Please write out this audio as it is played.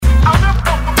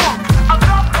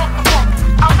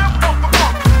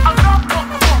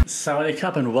Saudi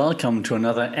Cup and welcome to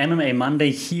another MMA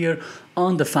Monday here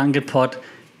on the Fungal Pod.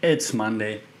 It's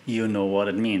Monday, you know what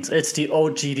it means. It's the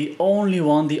OG, the only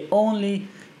one, the only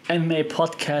MMA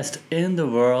podcast in the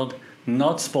world,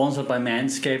 not sponsored by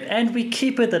Manscaped, and we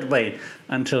keep it that way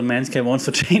until Manscaped wants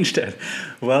to change that.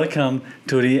 Welcome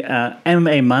to the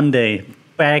MMA Monday,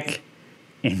 back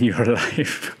in your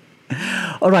life.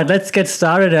 All right, let's get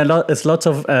started. There's lots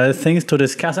of things to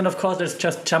discuss. And of course, let's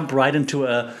just jump right into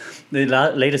the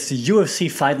latest UFC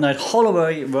fight night,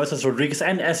 Holloway versus Rodriguez.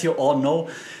 And as you all know,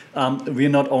 we're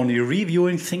not only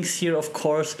reviewing things here, of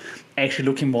course, actually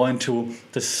looking more into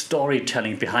the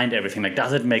storytelling behind everything. Like,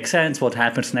 does it make sense? What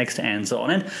happens next? And so on.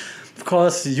 And of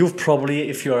course, you've probably,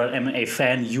 if you're an MMA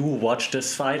fan, you watched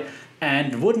this fight.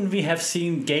 And wouldn't we have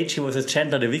seen Gaethje versus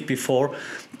Chandler the week before?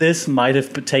 This might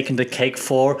have taken the cake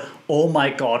for, oh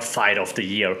my god, fight of the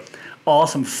year.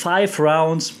 Awesome, 5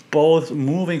 rounds, both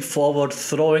moving forward,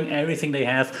 throwing everything they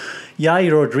have.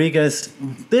 Yair Rodriguez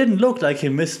didn't look like he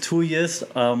missed 2 years,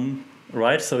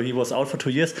 right? So he was out for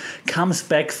 2 years. Comes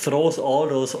back, throws all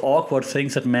those awkward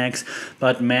things at Max,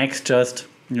 but Max just,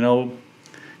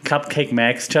 Cupcake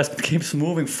Max just keeps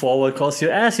moving forward because,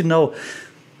 as you know,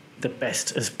 the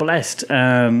best is blessed.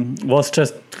 Was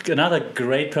just another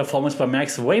great performance by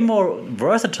Max. Way more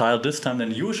versatile this time than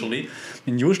usually.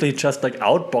 Usually just like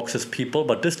outboxes people,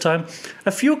 but this time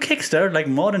a few kicks there, like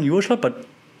more than usual, but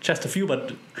just a few.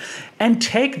 And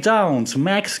takedowns.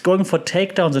 Max going for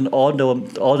takedowns and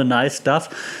all the nice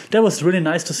stuff. That was really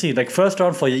nice to see. Like first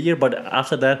round for Yair, but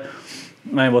after that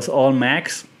it was all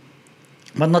Max.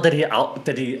 But not that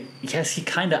he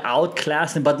kind of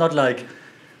outclassed him, but not like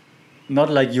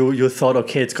you thought,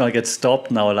 okay, it's going to get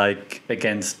stopped now, like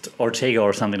against Ortega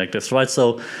or something like this, right?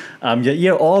 So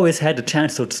Yair always had the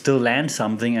chance to still land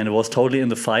something and it was totally in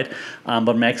the fight,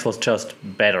 but Max was just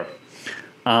better.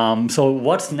 So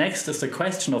what's next is the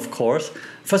question, of course.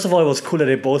 First of all, it was cool that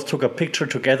they both took a picture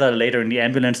together later in the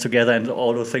ambulance together, and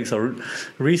all those things are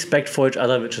respect for each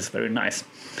other, which is very nice.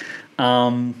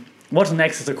 What's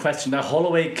next is the question. Now,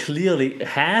 Holloway clearly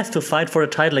has to fight for the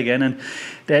title again, and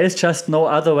there is just no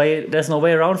other way. There's no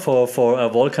way around for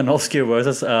Volkanovski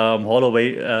versus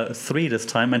Holloway 3 this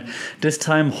time. And this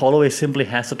time, Holloway simply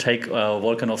has to take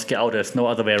Volkanovski out. There's no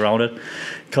other way around it,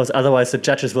 because otherwise the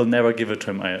judges will never give it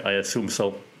to him, I assume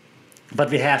so. But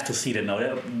we have to see that now.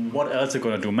 What else are they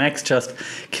going to do? Max just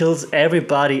kills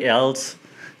everybody else,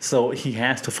 so he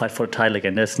has to fight for the title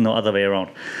again. There's no other way around.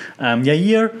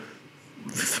 Yair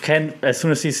can, as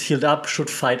soon as he's healed up, should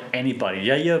fight anybody.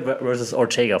 Yair versus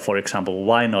Ortega, for example.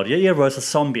 Why not? Yair versus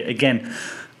Zombie. Again,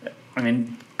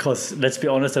 because let's be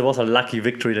honest, it was a lucky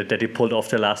victory that he pulled off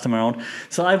the last time around.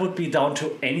 So I would be down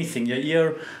to anything.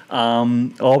 Yair,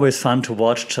 always fun to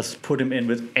watch. Just put him in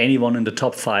with anyone in the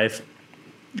top 5.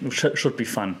 Should be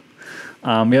fun.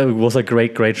 It was a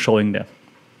great showing there.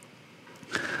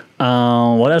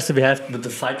 What else do we have with the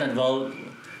fight night? Well,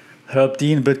 Herb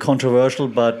Dean, a bit controversial,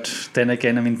 but then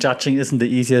again, judging isn't the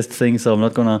easiest thing, so I'm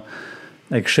not gonna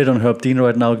shit on Herb Dean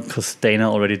right now because Dana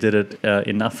already did it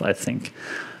enough, I think.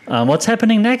 What's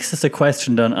happening next is the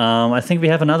question then. I think we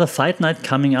have another fight night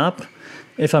coming up,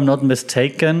 if I'm not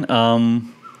mistaken,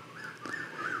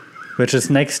 which is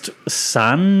next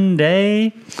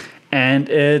Sunday, and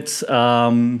it's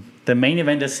the main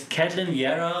event is Katlyn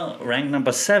Vieira, ranked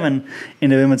number 7 in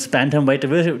the women's bantamweight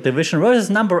division, versus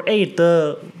number 8,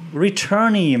 the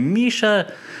returnee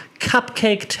Miesha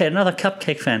Cupcake Tate, another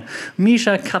Cupcake fan.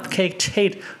 Miesha Cupcake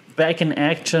Tate back in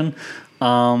action.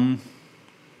 We're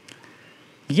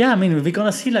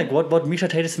gonna see what Miesha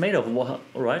Tate is made of,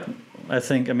 right? I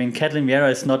think. Katlyn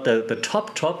Vieira is not the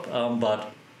top,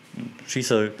 but she's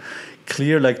a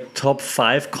clear top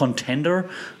 5 contender,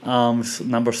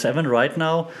 number 7 right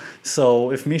now. So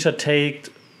if Miesha Tate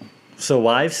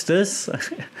survives this,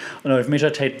 if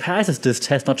Miesha Tate passes this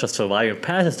test, not just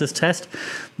passes this test,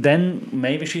 then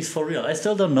maybe she's for real. I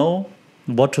still don't know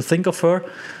what to think of her.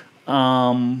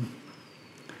 And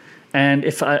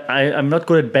if I'm not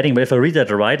good at betting, but if I read that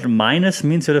right, minus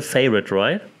means you're the favorite,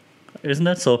 right? Isn't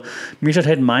that? So Miesha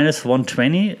Tate minus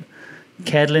 120,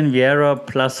 Katlyn Vieira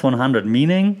plus 100,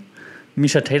 meaning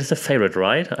Miesha Tate is the favorite,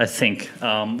 right? I think.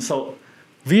 So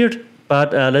weird,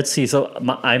 but let's see. So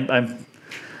I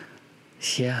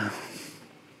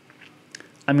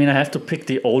have to pick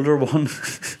the older one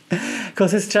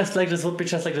because it's just this would be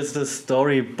just like this the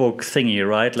storybook thingy,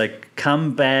 right? Like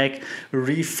come back,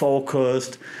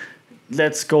 refocused,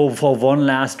 let's go for one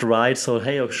last ride. So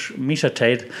hey, Misha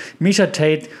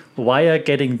Tate, Wire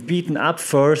getting beaten up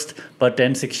first, but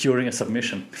then securing a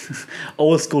submission.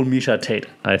 Old school Misha Tate,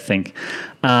 I think.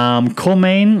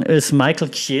 Co-main is Michael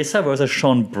Chiesa versus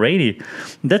Sean Brady.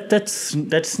 That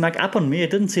snuck up on me. I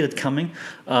didn't see that coming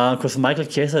because Michael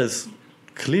Chiesa is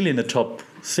clearly in the top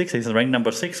 6. He's ranked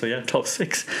number 6, so yeah, top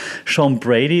 6. Sean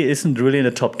Brady isn't really in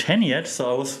the top 10 yet,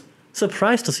 so I was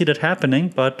surprised to see that happening,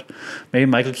 but maybe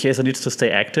Michael Chiesa needs to stay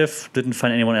active. Didn't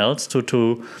find anyone else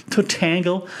to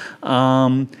tangle.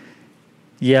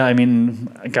 Yeah, I mean,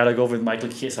 I gotta go with Michael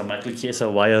Chiesa. Michael Chiesa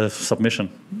via submission.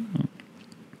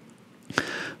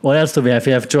 What else do we have?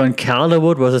 We have Joan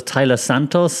Calderwood versus Tyler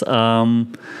Santos.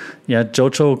 Yeah,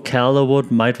 Jojo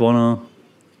Calderwood might wanna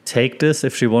take this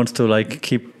if she wants to like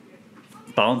keep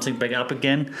bouncing back up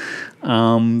again.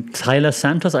 Tyler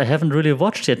Santos, I haven't really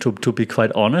watched yet, to be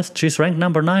quite honest. She's ranked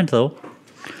number 9 though.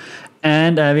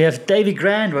 And we have Davy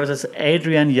Grant versus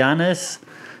Adrian Yanez.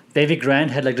 Davy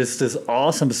Grant had like this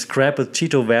awesome scrap with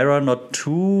Chito Vera not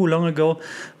too long ago,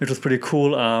 which was pretty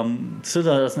cool. Still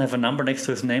doesn't have a number next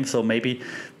to his name, so maybe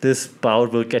this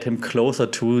bout will get him closer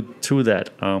to that.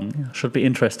 Should be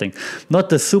interesting. Not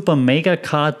the super mega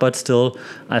card, but still,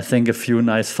 I think a few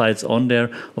nice fights on there.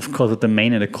 Of course, with the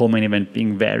main and the co-main event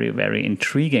being very, very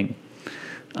intriguing.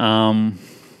 Yeah,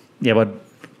 but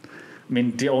I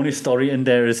mean, the only story in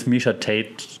there is Misha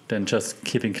Tate, then just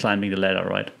keeping climbing the ladder,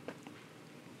 right?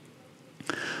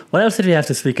 What else did we have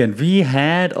this weekend? We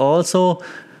had also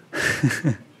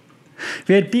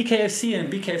we had BKFC,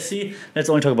 and BKFC, let's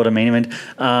only talk about the main event.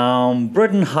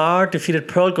 Britain Hart defeated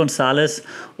Pearl Gonzalez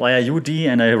via UD,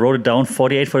 and I wrote it down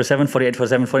 48-47,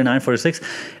 48-47, 49-46.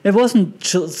 It wasn't,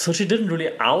 so she didn't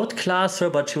really outclass her,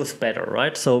 but she was better,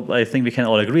 right? So I think we can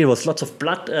all agree. There was lots of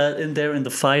blood in there in the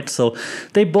fight, so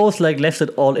they both like left it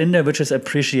all in there, which is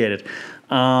appreciated.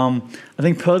 I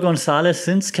think Pearl Gonzalez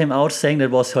since came out saying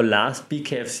that was her last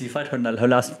BKFC fight, her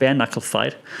last bare knuckle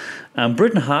fight.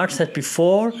 Britain Hart said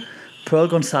before, Pearl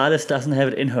Gonzalez doesn't have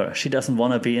it in her. She doesn't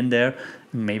want to be in there.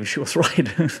 Maybe she was right.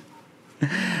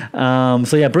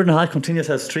 So yeah, Britain Hart continues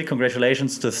her streak.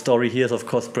 Congratulations. The story here is, of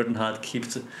course, Britain Hart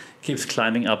keeps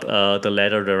climbing up the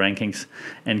ladder, the rankings,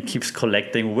 and keeps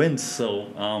collecting wins. So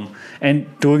and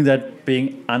doing that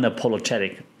being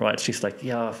unapologetic, right? She's like,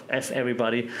 yeah, F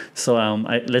everybody. So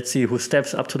let's see who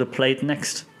steps up to the plate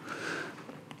next.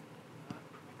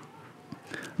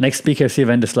 Next BKFC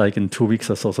event is like in 2 weeks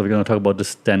or so we're going to talk about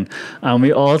this then.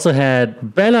 We also had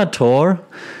Bellator,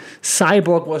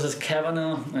 Cyborg versus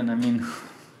Kavanagh, and I mean,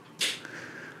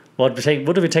 what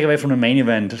do we take away from the main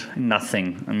event?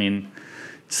 Nothing. I mean,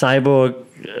 Cyborg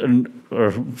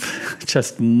or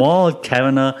just mauled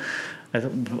Kavanagh.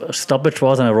 Stoppage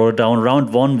was, and I wrote it down,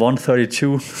 round 1,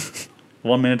 132.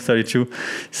 1 minute 32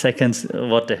 seconds.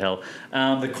 What the hell?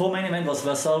 The co-main event was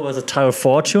Vassal versus Tyrell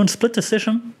Fortune. Split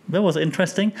decision. That was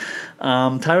interesting.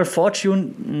 Tyrell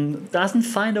Fortune doesn't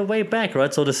find a way back,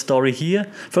 right? So the story here,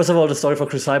 first of all, the story for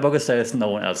Chris Cyborg is there is no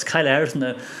one else. Kyle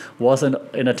Harrison was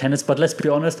in attendance, but let's be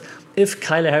honest, if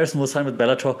Kyle Harrison was signed with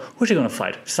Bellator, who's he going to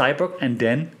fight? Cyborg and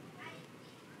then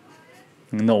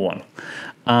no one.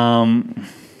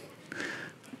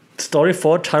 Story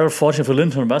for Tyrell Fortune for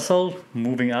Linton Vassal,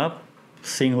 moving up.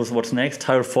 Seeing what's next.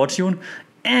 Tyrell Fortune,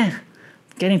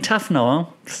 getting tough now, huh?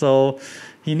 So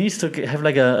he needs to have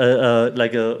like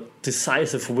a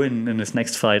decisive win in his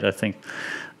next fight, I think.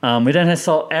 We then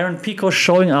saw Aaron Pico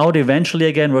showing out eventually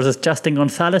again versus Justin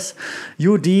Gonzalez.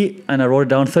 UD, and I wrote it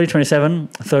down, 30-27,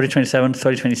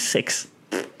 30-27,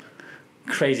 30-26.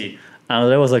 Crazy.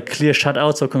 There was a clear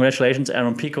shutout, so congratulations,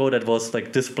 Aaron Pico. That was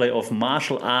like display of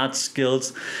martial arts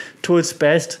skills to its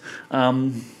best.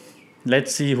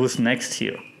 Let's see who's next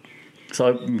here.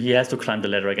 So he has to climb the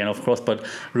ladder again, of course, but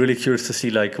really curious to see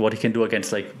like what he can do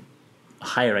against like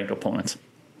higher ranked opponents.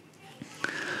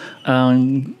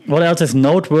 What else is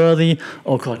noteworthy?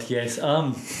 Oh god, yes.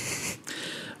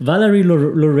 Valerie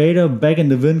Laredo back in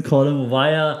the win column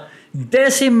via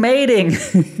decimating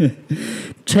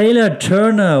Taylor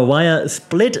Turner via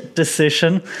split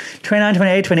decision.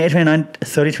 29-28, 28-29,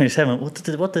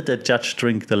 30-27. What did the judge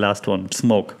drink the last one?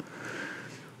 Smoke.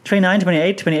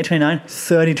 29-28, 28-29,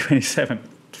 30-27.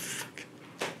 Fuck.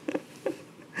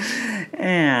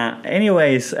 Yeah.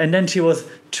 Anyways, and then she was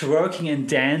twerking and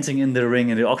dancing in the ring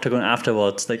in the octagon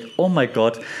afterwards. Like, oh my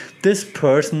god, this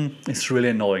person is really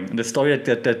annoying. And the story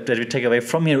that we take away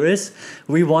from here is,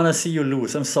 we want to see you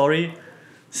lose. I'm sorry,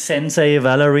 Sensei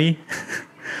Valerie.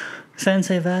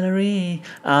 Sensei Valerie.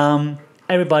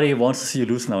 Everybody wants to see you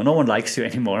lose now. No one likes you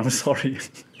anymore. I'm sorry.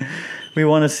 We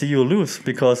want to see you lose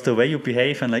because the way you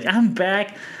behave and like, I'm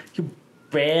back, you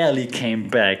barely came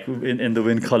back in the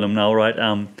win column now,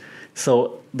 right?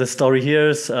 So the story here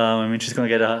is, she's going to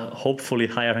get a hopefully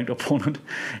higher ranked opponent,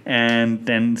 and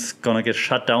then it's going to get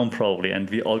shut down probably, and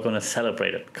we're all going to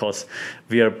celebrate it because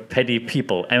we are petty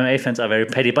people. MMA fans are very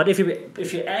petty, but if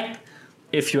you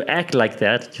act like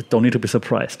that, you don't need to be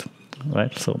surprised,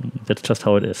 right? So that's just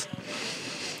how it is.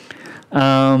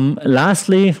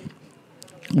 Lastly,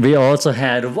 we also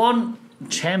had one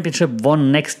championship,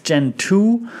 one Next Gen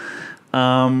 2,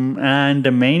 and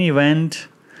the main event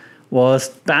was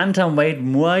bantamweight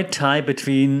Muay Thai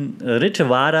between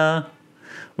Ritevada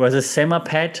versus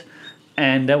Semapet,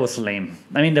 and that was lame.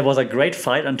 I mean, there was a great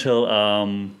fight until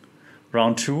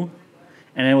round 2,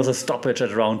 and it was a stoppage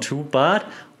at round 2. But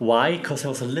why? Because there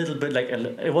was a little bit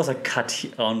it was a cut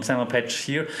on Semapet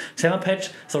here.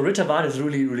 Semapet, so Ritevada is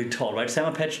really, really tall, right?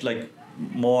 Semapet,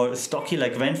 more stocky,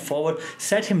 went forward,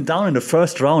 set him down in the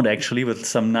first round actually with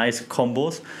some nice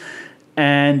combos.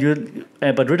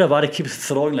 But Ritevada keeps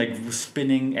throwing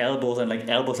spinning elbows and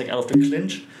elbows out of the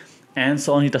clinch, and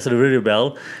so on. He does it really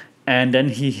well, and then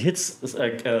he hits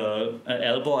an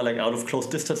elbow out of close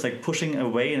distance, pushing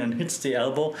away, and then hits the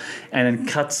elbow, and then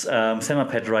cuts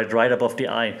Semapet right above the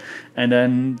eye, and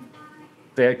then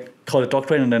they call the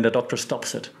doctor in, and then the doctor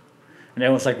stops it. And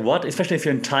everyone's like, what? Especially if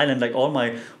you're in Thailand, all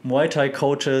my Muay Thai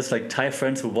coaches, Thai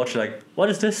friends who watch, what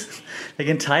is this?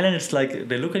 In Thailand, it's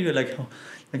they look at you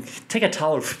take a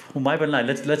towel,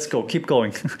 let's go, keep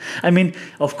going. I mean,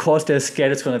 of course, they're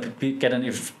scared it's going to get an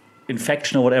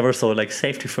infection or whatever, so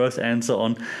safety first and so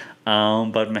on.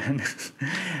 But man,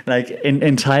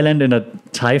 in Thailand, in a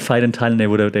Thai fight in Thailand, they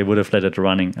would have let it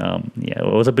running. It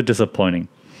was a bit disappointing.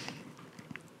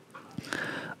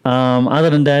 Other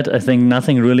than that, I think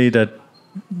nothing really that.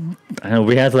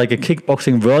 We had a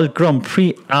kickboxing World Grand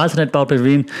Prix alternate bout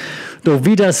between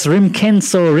Dovidas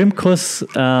Rimkus,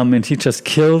 and he just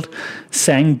killed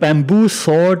Sang Bamboo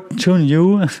Sword Chun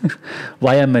Yu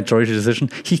via majority decision.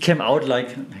 He came out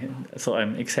so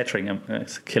I'm exaggerating, I'm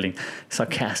killing,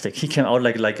 sarcastic. He came out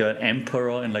like an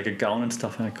emperor in a gown and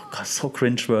stuff. And God, so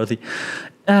cringeworthy.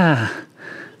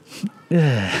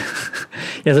 Yeah,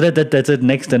 so that's it.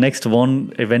 The next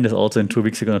one event is also in 2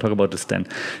 weeks. We're going to talk about this then.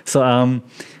 So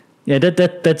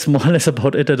that's more or less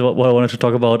about it. That's what I wanted to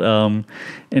talk about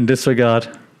in this regard.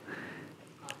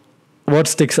 What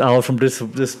sticks out from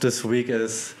this week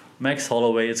is Max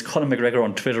Holloway. It's Conor McGregor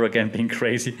on Twitter again being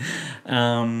crazy.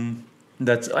 And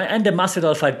the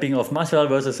Masvidal fight being off. Masvidal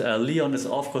versus Leon is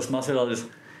off because Masvidal is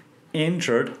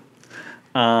injured.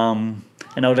 And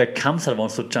now the Khamzat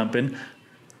wants to jump in.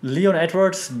 Leon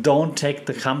Edwards, don't take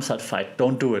the Khamzat fight.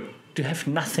 Don't do it. You have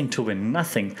nothing to win.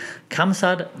 Nothing.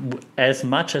 Khamzat, as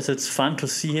much as it's fun to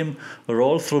see him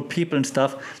roll through people and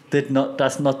stuff,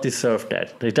 does not deserve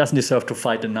that. He doesn't deserve to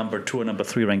fight the number 2 or number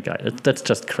 3 ranked guy. That's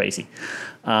just crazy.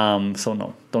 So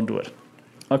no, don't do it.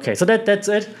 Okay, so that's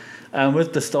it.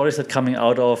 With the stories that are coming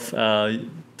out of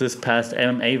this past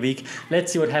MMA week.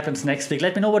 Let's see what happens next week.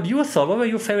 Let me know what you thought. What were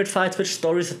your favorite fights? Which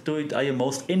stories are you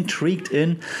most intrigued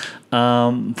in?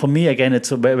 For me, again,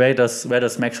 it's where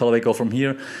does Max Holloway go from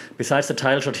here? Besides the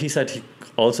title shot, he said he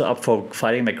also up for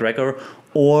fighting McGregor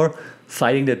or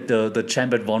fighting the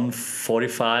champ at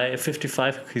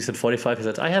 155. He said 45. He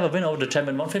said, I have a win over the champ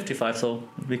at 155, so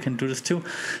we can do this too.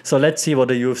 So let's see what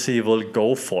the UFC will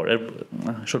go for. It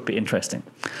should be interesting.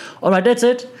 All right, that's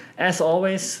it. As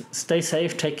always, stay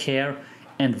safe, take care,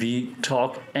 and we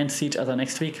talk and see each other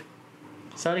next week.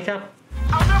 Sawadee Krap.